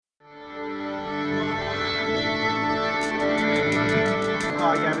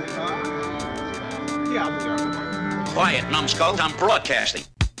Quiet, numbskull. I'm broadcasting.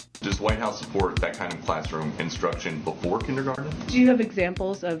 Does White House support that kind of classroom instruction before kindergarten? Do you have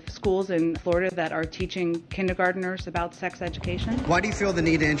examples of schools in Florida that are teaching kindergartners about sex education? Why do you feel the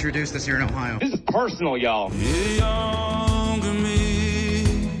need to introduce this here in Ohio? This is personal, y'all. Younger me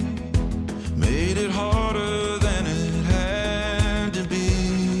made it harder than it had to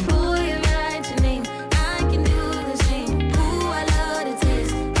be. Pull you right to me, I can do the same. Ooh, I love the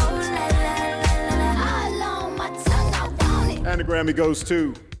taste. Oh, la, la, la, la, la. All on my tongue, I want it. And the Grammy goes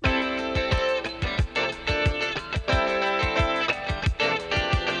to...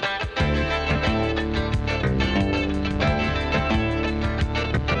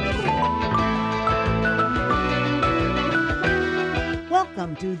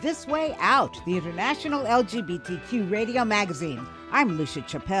 Welcome to This Way Out, the international LGBTQ radio magazine. I'm Lucia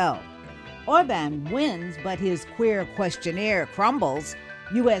Chappelle. Orban wins, but his queer questionnaire crumbles.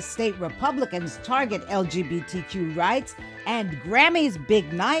 U.S. state Republicans target LGBTQ rights, and Grammy's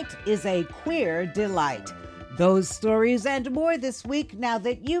big night is a queer delight. Those stories and more this week now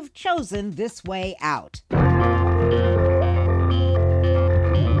that you've chosen This Way Out.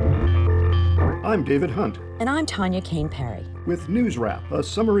 I'm David Hunt. And I'm Tanya Kane-Perry. With News Wrap, a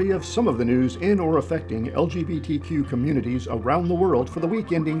summary of some of the news in or affecting LGBTQ communities around the world for the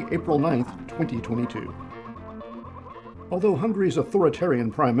week ending April 9th, 2022. Although Hungary's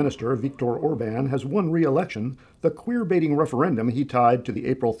authoritarian Prime Minister Viktor Orban has won re-election, the queer-baiting referendum he tied to the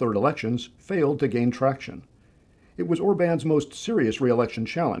April 3rd elections failed to gain traction. It was Orban's most serious re-election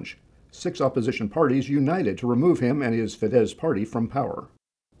challenge. 6 opposition parties united to remove him and his Fidesz party from power.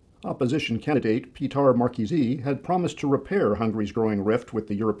 Opposition candidate Péter Márkizai had promised to repair Hungary's growing rift with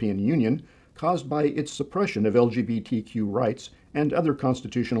the European Union caused by its suppression of LGBTQ rights and other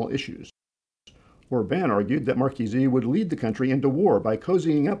constitutional issues. Orban argued that Márkizai would lead the country into war by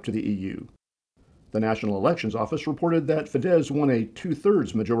cozying up to the EU. The National Elections Office reported that Fidesz won a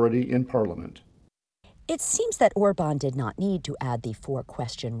 2/3 majority in parliament. It seems that Orban did not need to add the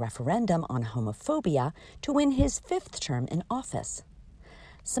 4-question referendum on homophobia to win his 5th term in office.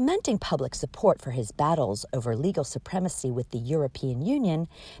 Cementing public support for his battles over legal supremacy with the European Union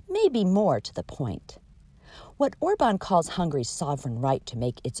may be more to the point. What Orban calls Hungary's sovereign right to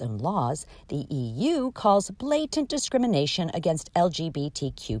make its own laws, the EU calls blatant discrimination against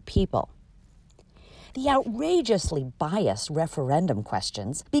LGBTQ people. The outrageously biased referendum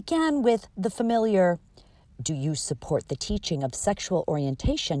questions began with the familiar, "Do you support the teaching of sexual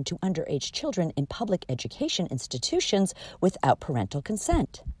orientation to underage children in public education institutions without parental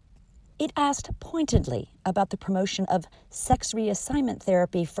consent?" It asked pointedly about the promotion of sex reassignment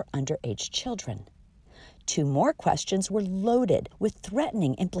therapy for underage children. 2 more questions were loaded with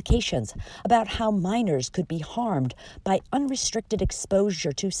threatening implications about how minors could be harmed by unrestricted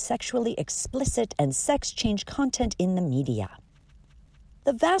exposure to sexually explicit and sex-change content in the media.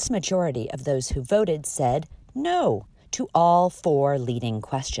 The vast majority of those who voted said no to all 4 leading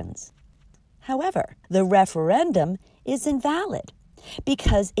questions. However, the referendum is invalid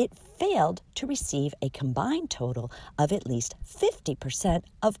because it failed to receive a combined total of at least 50%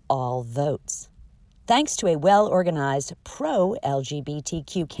 of all votes. Thanks to a well-organized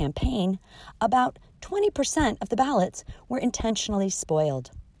pro-LGBTQ campaign, about 20% of the ballots were intentionally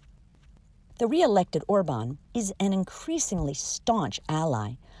spoiled. The re-elected Orban is an increasingly staunch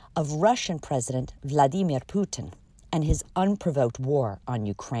ally of Russian President Vladimir Putin and his unprovoked war on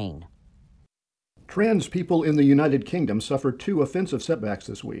Ukraine. Trans people in the United Kingdom suffered 2 offensive setbacks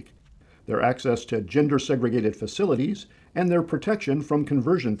this week: their access to gender-segregated facilities and their protection from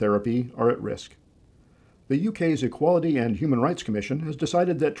conversion therapy are at risk. The UK's Equality and Human Rights Commission has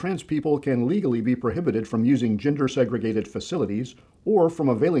decided that trans people can legally be prohibited from using gender-segregated facilities or from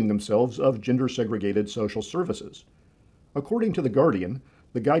availing themselves of gender-segregated social services. According to The Guardian,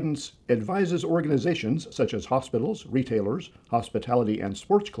 the guidance advises organizations such as hospitals, retailers, hospitality, and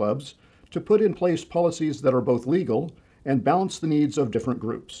sports clubs to put in place policies that are both legal and balance the needs of different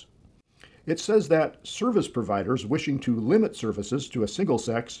groups. It says that service providers wishing to limit services to a single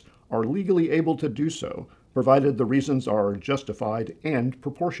sex are legally able to do so, provided the reasons are justified and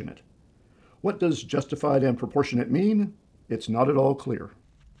proportionate. What does justified and proportionate mean? It's not at all clear.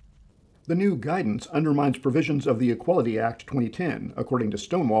 The new guidance undermines provisions of the Equality Act 2010, according to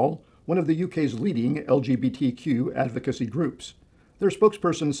Stonewall, one of the UK's leading LGBTQ advocacy groups. Their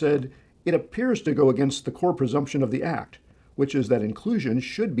spokesperson said, "It appears to go against the core presumption of the Act, which is that inclusion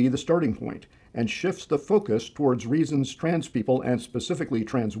should be the starting point, and shifts the focus towards reasons trans people, and specifically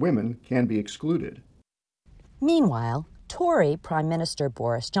trans women, can be excluded." Meanwhile, Tory Prime Minister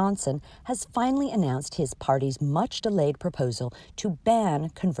Boris Johnson has finally announced his party's much-delayed proposal to ban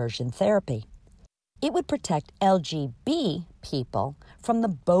conversion therapy. It would protect LGB people from the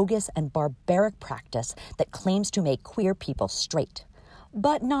bogus and barbaric practice that claims to make queer people straight,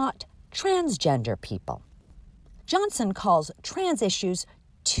 but not transgender people. Johnson calls trans issues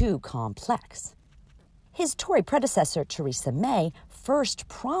too complex. His Tory predecessor, Theresa May, first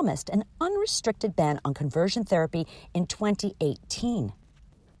promised an unrestricted ban on conversion therapy in 2018.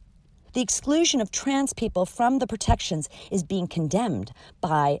 The exclusion of trans people from the protections is being condemned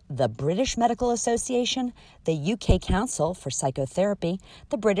by the British Medical Association, the UK Council for Psychotherapy,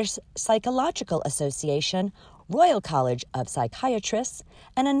 the British Psychological Association, Royal College of Psychiatrists,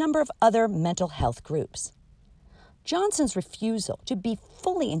 and a number of other mental health groups. Johnson's refusal to be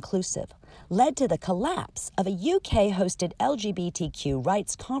fully inclusive led to the collapse of a UK-hosted LGBTQ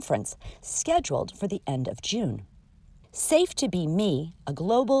rights conference scheduled for the end of June. Safe to Be Me, a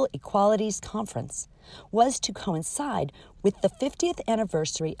global equalities conference, was to coincide with the 50th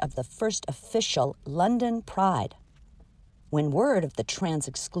anniversary of the first official London Pride. When word of the trans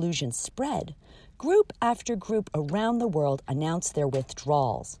exclusion spread, group after group around the world announced their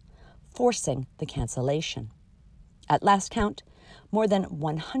withdrawals, forcing the cancellation. At last count, more than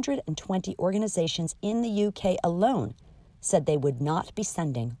 120 organizations in the UK alone said they would not be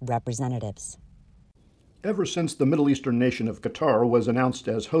sending representatives. Ever since the Middle Eastern nation of Qatar was announced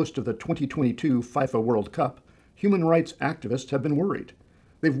as host of the 2022 FIFA World Cup, human rights activists have been worried.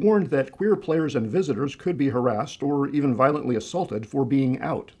 They've warned that queer players and visitors could be harassed or even violently assaulted for being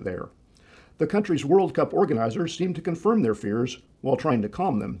out there. The country's World Cup organizers seem to confirm their fears while trying to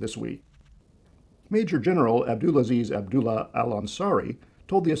calm them this week. Major General Abdulaziz Abdullah Al-Ansari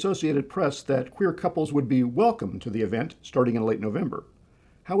told the Associated Press that queer couples would be welcome to the event starting in late November.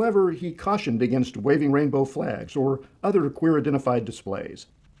 However, he cautioned against waving rainbow flags or other queer-identified displays.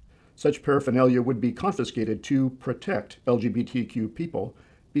 Such paraphernalia would be confiscated to protect LGBTQ people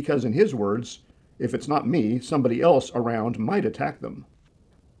because, in his words, if it's not me, somebody else around might attack them.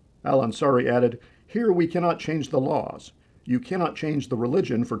 Al-Ansari added, "Here we cannot change the laws. You cannot change the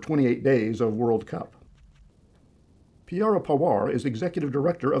religion for 28 days of World Cup." Piara Pawar is executive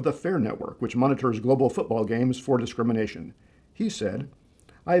director of the FAIR Network, which monitors global football games for discrimination. He said,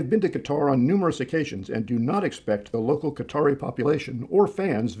 "I have been to Qatar on numerous occasions and do not expect the local Qatari population or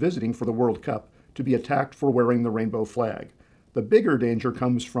fans visiting for the World Cup to be attacked for wearing the rainbow flag. The bigger danger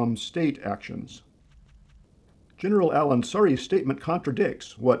comes from state actions." General Al-Ansari's statement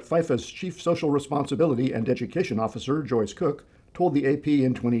contradicts what FIFA's Chief Social Responsibility and Education Officer, Joyce Cook, told the AP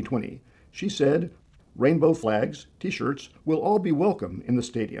in 2020. She said, "Rainbow flags, T-shirts, will all be welcome in the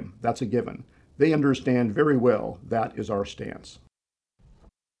stadium. That's a given. They understand very well that is our stance."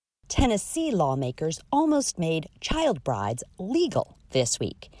 Tennessee lawmakers almost made child brides legal this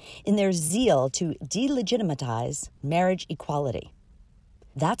week in their zeal to delegitimize marriage equality.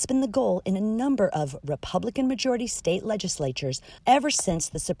 That's been the goal in a number of Republican-majority state legislatures ever since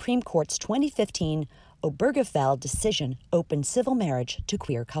the Supreme Court's 2015 Obergefell decision opened civil marriage to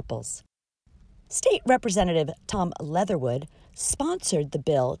queer couples. State Representative Tom Leatherwood sponsored the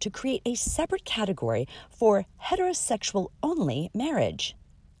bill to create a separate category for heterosexual-only marriage.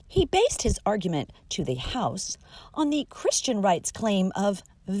 He based his argument to the House on the Christian rights claim of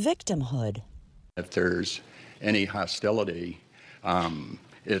victimhood. If there's any hostility,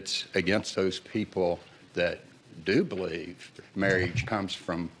 it's against those people that do believe marriage comes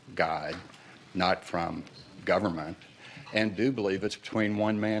from God, not from government, and do believe it's between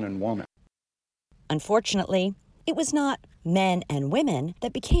one man and woman. Unfortunately, it was not men and women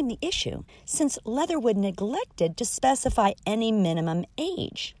that became the issue, since Leatherwood neglected to specify any minimum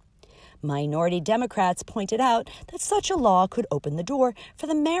age. Minority Democrats pointed out that such a law could open the door for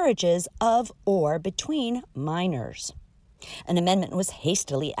the marriages of or between minors. An amendment was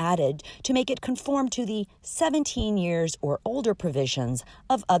hastily added to make it conform to the 17 years or older provisions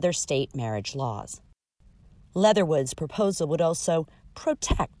of other state marriage laws. Leatherwood's proposal would also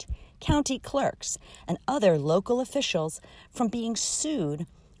protect county clerks and other local officials from being sued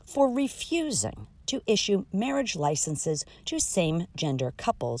for refusing to issue marriage licenses to same-gender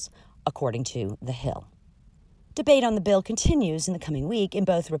couples, according to The Hill. Debate on the bill continues in the coming week in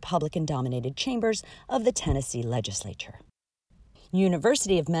both Republican-dominated chambers of the Tennessee legislature.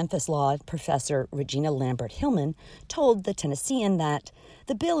 University of Memphis law professor Regina Lambert-Hillman told the Tennessean that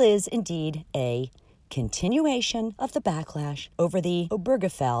the bill is indeed a continuation of the backlash over the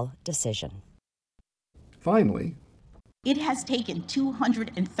Obergefell decision. Finally, it has taken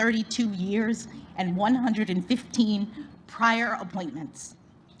 232 years and 115 prior appointments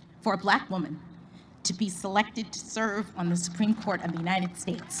for a Black woman to be selected to serve on the Supreme Court of the United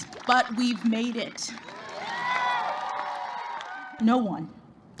States. But we've made it. No one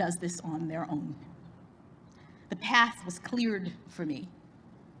does this on their own. the path was cleared for me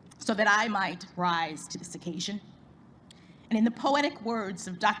so that I might rise to this occasion. And in the poetic words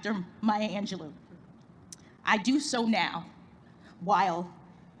of Dr. Maya Angelou, I do so now while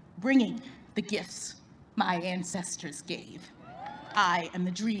bringing the gifts my ancestors gave. I am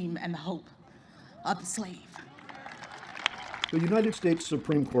the dream and the hope of the slave. The United States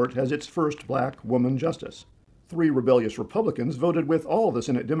Supreme Court has its first black woman justice. 3 rebellious Republicans voted with all the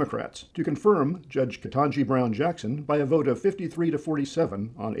Senate Democrats to confirm Judge Ketanji Brown Jackson by a vote of 53 to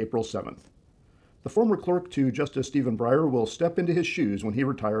 47 on April 7th. The former clerk to Justice Stephen Breyer will step into his shoes when he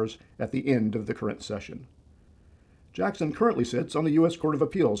retires at the end of the current session. Jackson currently sits on the U.S. Court of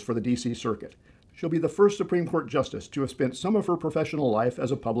Appeals for the D.C. Circuit. She'll be the first Supreme Court justice to have spent some of her professional life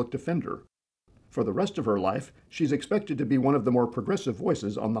as a public defender. For the rest of her life, she's expected to be one of the more progressive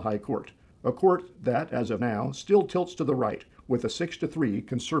voices on the High Court, a court that, as of now, still tilts to the right with a 6-3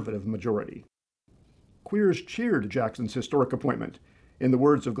 conservative majority. Queers cheered Jackson's historic appointment. In the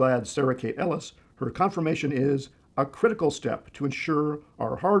words of GLAAD's Sarah Kate Ellis, her confirmation is a critical step to ensure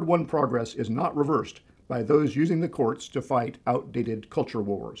our hard-won progress is not reversed by those using the courts to fight outdated culture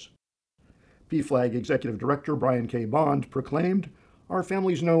wars. PFLAG Executive Director Brian K. Bond proclaimed, "Our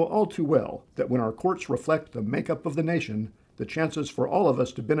families know all too well that when our courts reflect the makeup of the nation, the chances for all of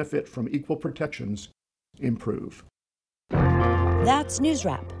us to benefit from equal protections improve." That's News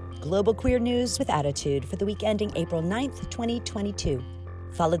Wrap, global queer news with attitude for the week ending April 9th, 2022.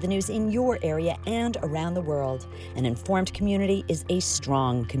 Follow the news in your area and around the world. An informed community is a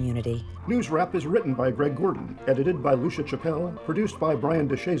strong community. News Wrap is written by Greg Gordon, edited by Lucia Chappelle, produced by Brian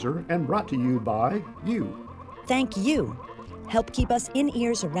DeShazer, and brought to you by you. Thank you. Help keep us in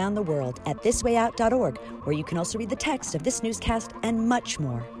ears around the world at thiswayout.org, where you can also read the text of this newscast and much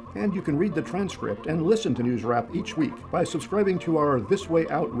more. And you can read the transcript and listen to News Wrap each week by subscribing to our This Way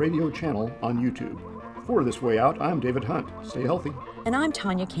Out radio channel on YouTube. For This Way Out, I'm David Hunt. Stay healthy. And I'm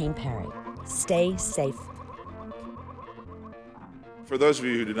Tanya Kane Perry. Stay safe. For those of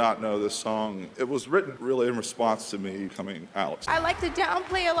you who do not know this song, it was written really in response to me coming out. I like to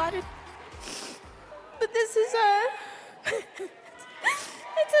downplay a lot of, but this is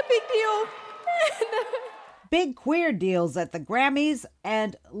it's a big deal. Big queer deals at the Grammys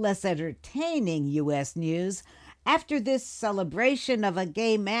and less entertaining U.S. news after this celebration of a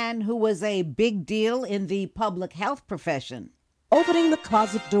gay man who was a big deal in the public health profession. Opening the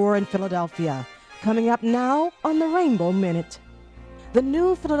closet door in Philadelphia, coming up now on the Rainbow Minute. The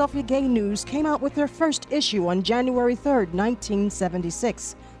new Philadelphia Gay News came out with their first issue on January 3rd,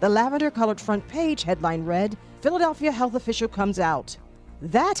 1976. The lavender-colored front page headline read, "Philadelphia Health Official Comes Out."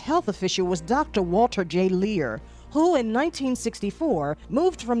 That health official was Dr. Walter J. Lear, who in 1964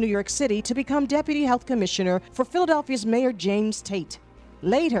 moved from New York City to become Deputy Health Commissioner for Philadelphia's Mayor James Tate.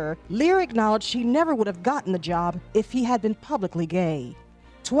 Later, Lear acknowledged he never would have gotten the job if he had been publicly gay.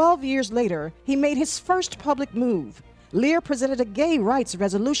 12 years later, he made his first public move. Lear presented a gay rights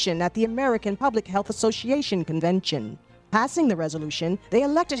resolution at the American Public Health Association convention. Passing the resolution, they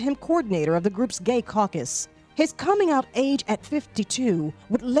elected him coordinator of the group's Gay Caucus. His coming-out age at 52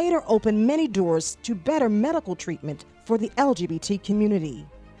 would later open many doors to better medical treatment for the LGBT community.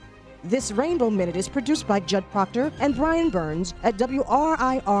 This Rainbow Minute is produced by Judd Proctor and Brian Burns at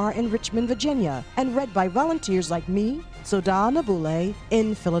WRIR in Richmond, Virginia, and read by volunteers like me, Soda Nabule,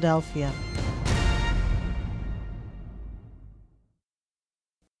 in Philadelphia.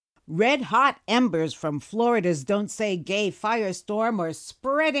 Red-hot embers from Florida's Don't Say Gay firestorm are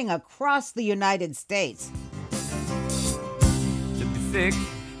spreading across the United States. Thick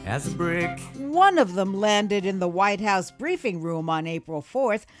as a brick. One of them landed in the White House briefing room on April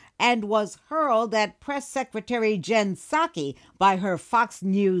 4th and was hurled at Press Secretary Jen Psaki by her Fox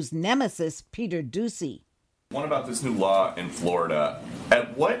News nemesis, Peter Doocy. One about this new law in Florida.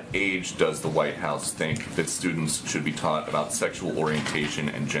 At what age does the White House think that students should be taught about sexual orientation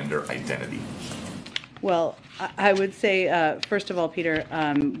and gender identity? Well, I would say, first of all, Peter,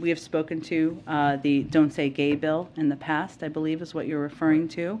 we have spoken to the Don't Say Gay bill in the past, I believe is what you're referring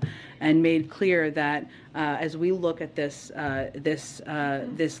to, and made clear that as we look at this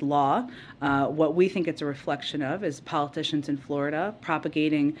law, what we think it's a reflection of is politicians in Florida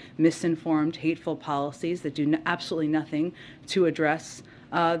propagating misinformed, hateful policies that do absolutely nothing to address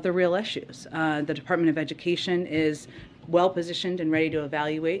the real issues. The Department of Education is well positioned and ready to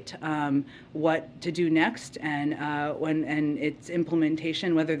evaluate what to do next, and when its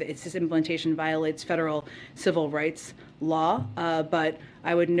implementation, whether its implementation violates federal civil rights law, but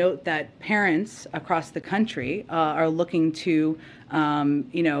I would note that parents across the country are looking to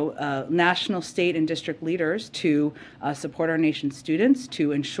national, state, and district leaders to support our nation's students,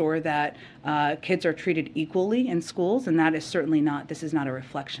 to ensure that kids are treated equally in schools, and that is certainly not, this is not a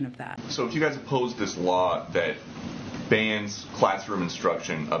reflection of that. So if you guys oppose this law that bans classroom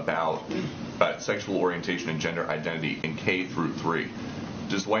instruction about sexual orientation and gender identity in K through 3,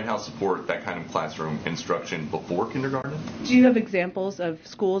 does the White House support that kind of classroom instruction before kindergarten? Do you have examples of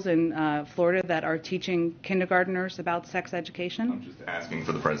schools in Florida that are teaching kindergarteners about sex education? I'm just asking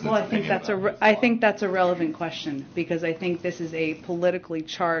for the president's Well, I think that's a relevant question, because I think this is a politically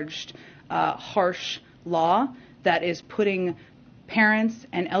charged, harsh law that is putting parents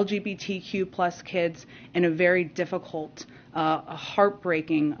and LGBTQ plus kids in a very difficult,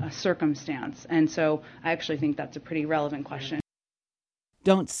 heartbreaking circumstance. And so I actually think that's a pretty relevant question.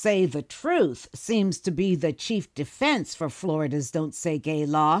 Don't Say the Truth seems to be the chief defense for Florida's Don't Say Gay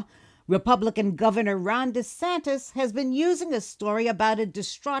law. Republican Governor Ron DeSantis has been using a story about a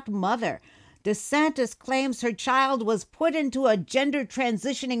distraught mother. DeSantis claims her child was put into a gender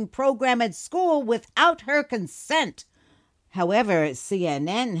transitioning program at school without her consent. However,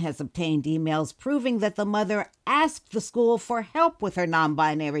 CNN has obtained emails proving that the mother asked the school for help with her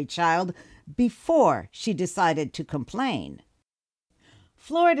non-binary child before she decided to complain.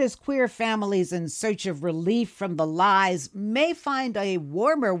 Florida's queer families in search of relief from the lies may find a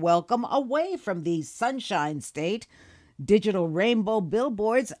warmer welcome away from the Sunshine State. Digital rainbow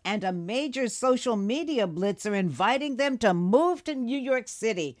billboards and a major social media blitz are inviting them to move to New York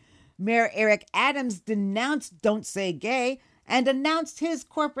City. Mayor Eric Adams denounced Don't Say Gay and announced his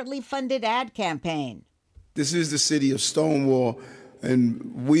corporately funded ad campaign. This is the city of Stonewall,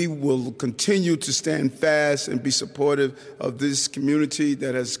 and we will continue to stand fast and be supportive of this community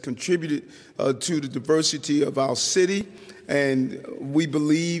that has contributed to the diversity of our city. And we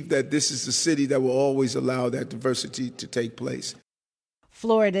believe that this is the city that will always allow that diversity to take place.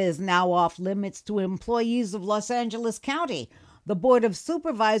 Florida is now off limits to employees of Los Angeles County. The Board of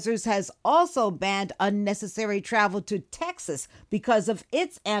Supervisors has also banned unnecessary travel to Texas because of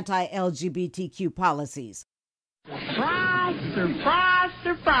its anti-LGBTQ policies. Surprise, surprise,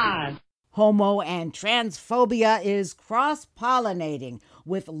 surprise. Homo and transphobia is cross-pollinating,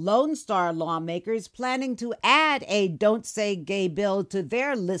 with Lone Star lawmakers planning to add a Don't Say Gay bill to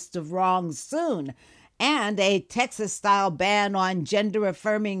their list of wrongs soon. And a Texas-style ban on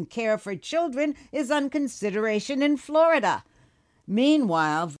gender-affirming care for children is on consideration in Florida.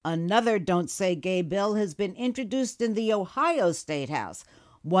 Meanwhile, another Don't Say Gay bill has been introduced in the Ohio State House,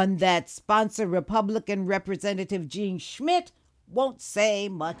 one that sponsor Republican Representative Gene Schmidt won't say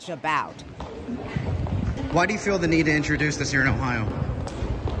much about. Why do you feel the need to introduce this here in Ohio?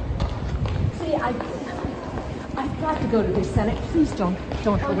 See, I've got to go to the Senate. Please don't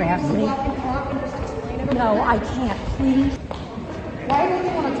harass me. No, I can't. Please. Why do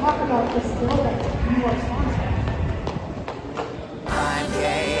you want to talk about this bill that you are sponsoring? I'm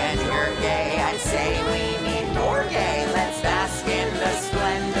gay and you're gay. I'd say we need more gay. Let's bask in the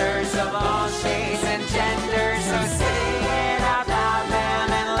splendors of all shades and genders. So say it out loud, ma'am,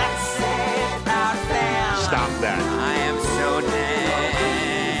 and let's say it proud, fam. Stop that. I am so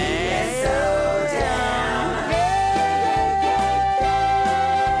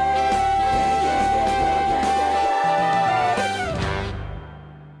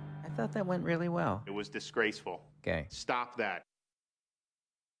I thought that went really well. It was disgraceful. Okay. Stop that.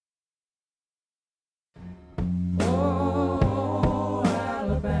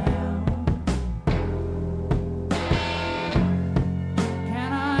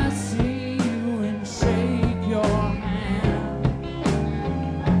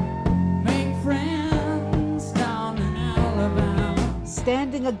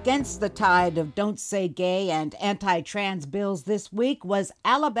 Standing against the tide of Don't Say Gay and anti-trans bills this week was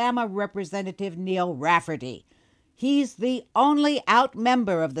Alabama Representative Neil Rafferty. He's the only out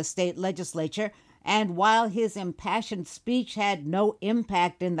member of the state legislature, and while his impassioned speech had no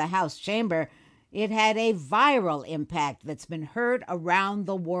impact in the House chamber, it had a viral impact that's been heard around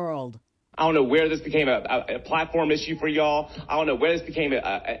the world. I don't know where this became a platform issue for y'all. I don't know where this became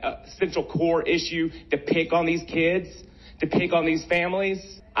a central core issue to pick on these kids, to pick on these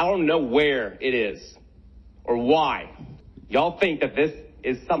families. I don't know where it is or why y'all think that this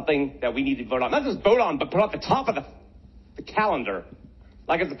is something that we need to vote on. Not just vote on, but put at the top of the calendar.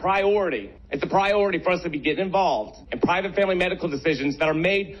 Like it's a priority. It's a priority for us to be getting involved in private family medical decisions that are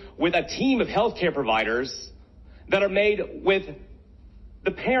made with a team of healthcare providers, that are made with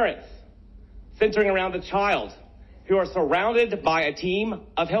the parents centering around the child, who are surrounded by a team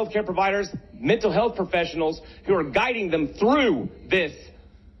of healthcare providers, mental health professionals who are guiding them through this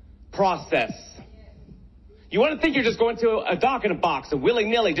process. You want to think you're just going to a doc in a box and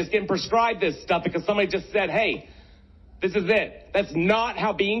willy-nilly just getting prescribed this stuff because somebody just said, hey, this is it. That's not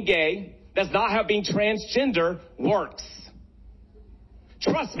how being gay, that's not how being transgender works.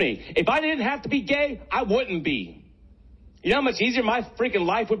 Trust me, if I didn't have to be gay, I wouldn't be. You know how much easier my freaking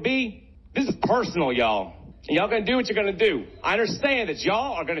life would be? This is personal, y'all. And y'all gonna do what you're gonna do. I understand that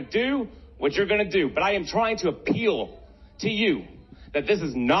y'all are gonna do what you're gonna do, but I am trying to appeal to you that this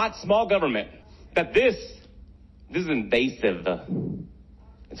is not small government, that this is invasive.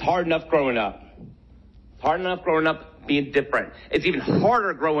 It's hard enough growing up. It's hard enough growing up being different. It's even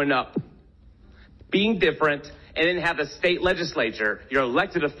harder growing up being different and then have the state legislature, your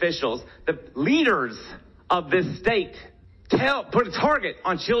elected officials, the leaders of this state put a target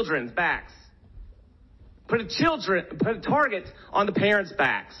on children's backs. Put a target on the parents'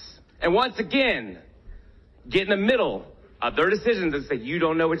 backs. And once again, get in the middle of their decisions and say, you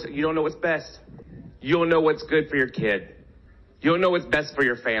don't know what's best. You don't know what's good for your kid. You don't know what's best for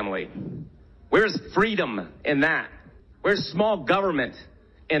your family. Where's freedom in that? Where's small government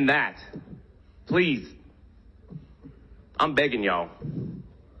in that? Please. I'm begging y'all.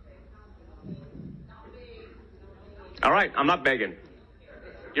 All right, I'm not begging.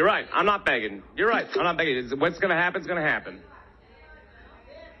 You're right, I'm not begging. You're right, I'm not begging. What's going to happen is going to happen.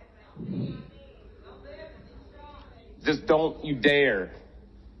 Just don't you dare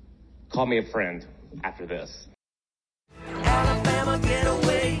call me a friend after this. Alabama, get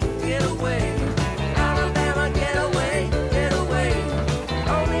away, get away. Alabama, get away, get away.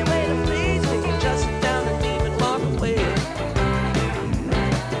 Only way to please me, just sit down and leave and walk away.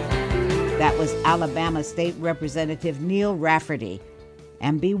 That was Alabama State Representative Neil Rafferty.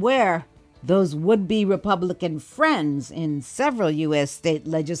 And beware, those would-be Republican friends in several U.S. state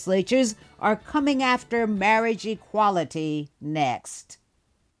legislatures are coming after marriage equality next.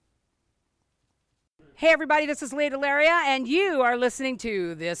 Hey everybody, this is Leah Delaria, and you are listening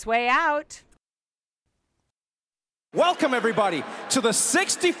to This Way Out. Welcome everybody to the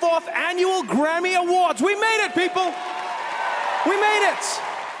 64th Annual Grammy Awards. We made it, people! We made it!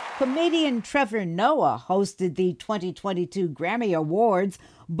 Comedian Trevor Noah hosted the 2022 Grammy Awards,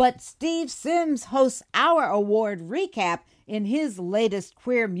 but Steve Sims hosts our award recap in his latest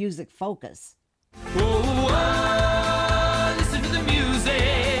Queer Music Focus. Whoa, listen to the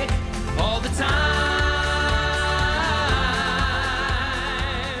music all the time.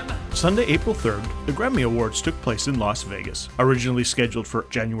 Sunday, April 3rd, the Grammy Awards took place in Las Vegas. Originally scheduled for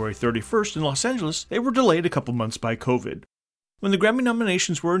January 31st in Los Angeles, they were delayed a couple months by COVID. When the Grammy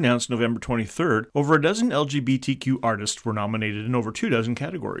nominations were announced November 23rd, over a dozen LGBTQ artists were nominated in over 24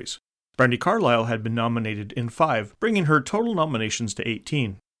 categories. Brandi Carlile had been nominated in 5, bringing her total nominations to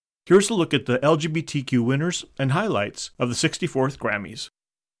 18. Here's a look at the LGBTQ winners and highlights of the 64th Grammys.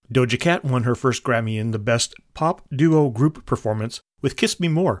 Doja Cat won her first Grammy in the Best Pop Duo Group Performance with Kiss Me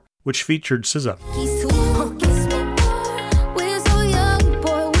More, which featured SZA.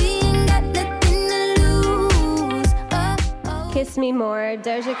 Kiss Me More,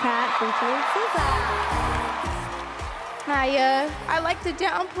 Doja Cat featuring SZA. I like to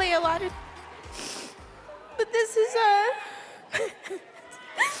downplay a lot of, but this is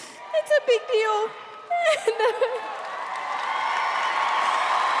it's a big deal.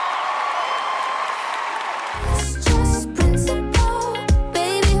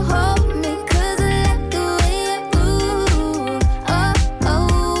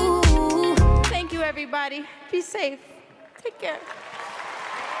 Thank you, everybody. Be safe. Take care.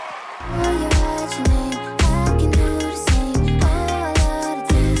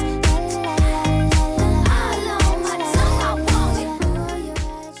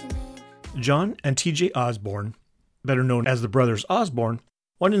 John and TJ Osborne, better known as the Brothers Osborne,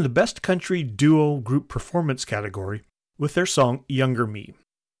 won in the Best Country Duo Group Performance category with their song Younger Me.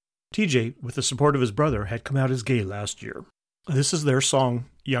 TJ, with the support of his brother, had come out as gay last year. This is their song,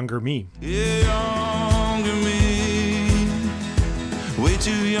 Younger Me. Younger me, way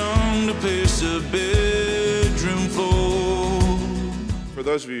too young to pace a bedroom floor. For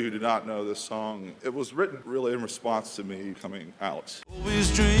those of you who do not know this song, it was written really in response to me coming out.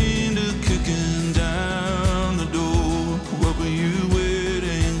 Always dreamed of kicking down the door. What were you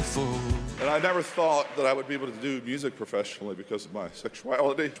waiting for? And I never thought that I would be able to do music professionally because of my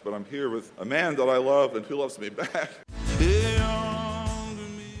sexuality, but I'm here with a man that I love and who loves me back.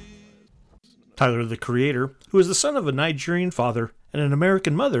 Tyler, the Creator, who is the son of a Nigerian father and an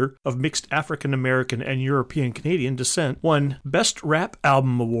American mother of mixed African-American and European-Canadian descent, won Best Rap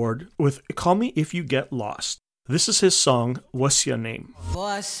Album Award with Call Me If You Get Lost. This is his song, What's Your Name?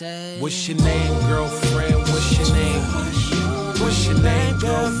 What's your name, girlfriend? What's your name? What's your name,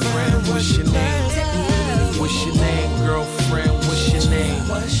 girlfriend? What's your name? What's your name, girlfriend? What's your name?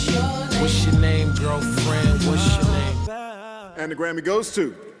 What's your name, girlfriend? What's your name? And the Grammy goes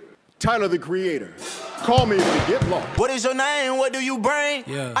to Tyler, the Creator. Call me if you get lost. What is your name? What do you bring?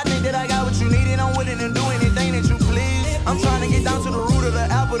 Yeah. I think that I got what you need and I'm willing to do anything that you please. I'm trying to get down to the root of the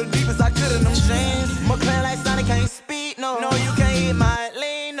apple, the deepest I could in them jeans. McLaren like Sonic can't speak, no you can't hit my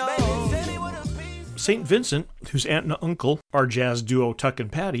lane, no. St. Vincent, whose aunt and uncle are jazz duo Tuck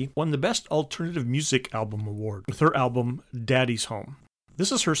and Patty, won the Best Alternative Music Album Award with her album Daddy's Home.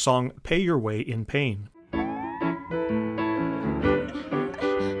 This is her song Pay Your Way in Pain.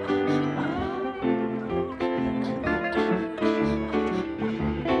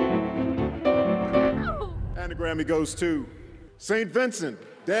 And the Grammy goes to St. Vincent,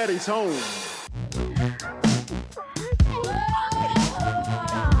 Daddy's Home.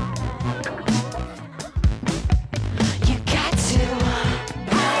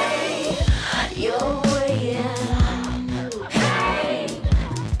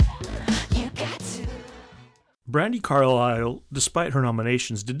 Brandi Carlile, despite her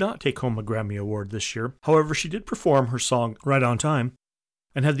nominations, did not take home a Grammy Award this year. However, she did perform her song Right on Time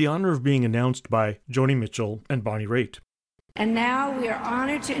and had the honor of being announced by Joni Mitchell and Bonnie Raitt. And now we are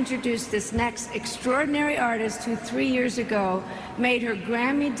honored to introduce this next extraordinary artist who 3 years ago made her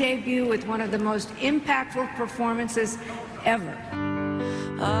Grammy debut with one of the most impactful performances ever.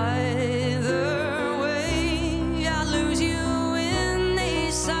 Either way, I lose you in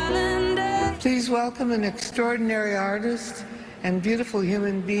the silent. Please welcome an extraordinary artist and beautiful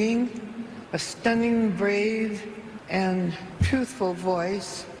human being, a stunning, brave, and truthful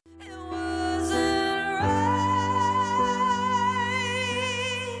voice. It wasn't right,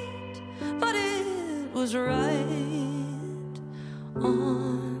 but it was right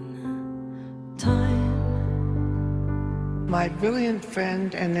on time. My brilliant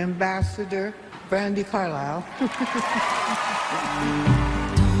friend and ambassador, Brandi Carlile.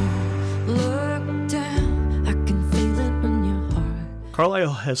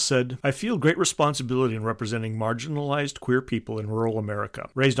 Carlile has said, I feel great responsibility in representing marginalized queer people in rural America,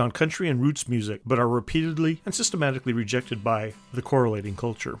 raised on country and roots music, but are repeatedly and systematically rejected by the correlating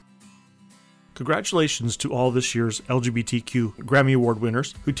culture. Congratulations to all this year's LGBTQ Grammy Award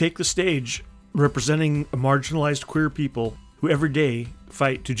winners who take the stage representing marginalized queer people who every day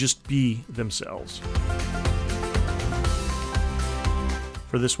fight to just be themselves.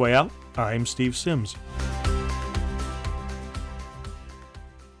 For This Way Out, I'm Steve Sims.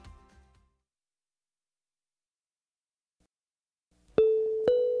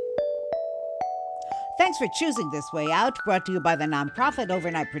 Thanks for choosing This Way Out, brought to you by the nonprofit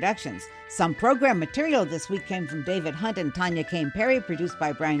Overnight Productions. Some program material this week came from David Hunt and Tanya Kane Perry, produced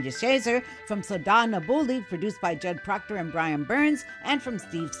by Brian DeShazer, from Sadar Nabuli, produced by Judd Proctor and Brian Burns, and from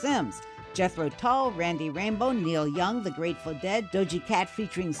Steve Sims. Jethro Tull, Randy Rainbow, Neil Young, The Grateful Dead, Doja Cat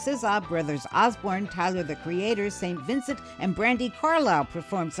featuring SZA, Brothers Osborne, Tyler the Creator, St. Vincent, and Brandi Carlile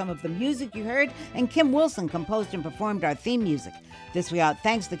performed some of the music you heard, and Kim Wilson composed and performed our theme music. This Way Out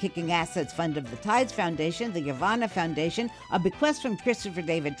thanks the Kicking Assets Fund of the Tides Foundation, the Yavanna Foundation, a bequest from Christopher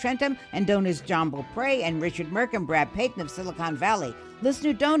David Trentham, and donors John Beaupre and Richard Merck and Brad Payton of Silicon Valley.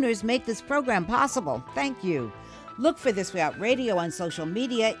 Listener donors make this program possible. Thank you. Look for This Way Out Radio on social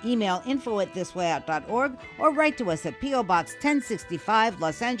media, email info@thiswayout.org, or write to us at P.O. Box 1065,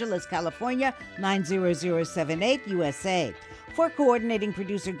 Los Angeles, California, 90078, USA. For coordinating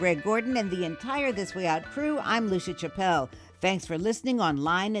producer Greg Gordon and the entire This Way Out crew, I'm Lucia Chappelle. Thanks for listening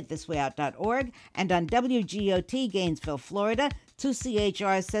online at thiswayout.org and on WGOT Gainesville, Florida,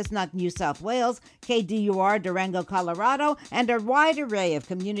 2CHR Cessnock, New South Wales, KDUR Durango, Colorado, and a wide array of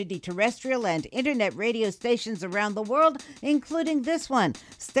community terrestrial and internet radio stations around the world, including this one.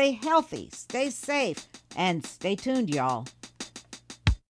 Stay healthy, stay safe, and stay tuned, y'all.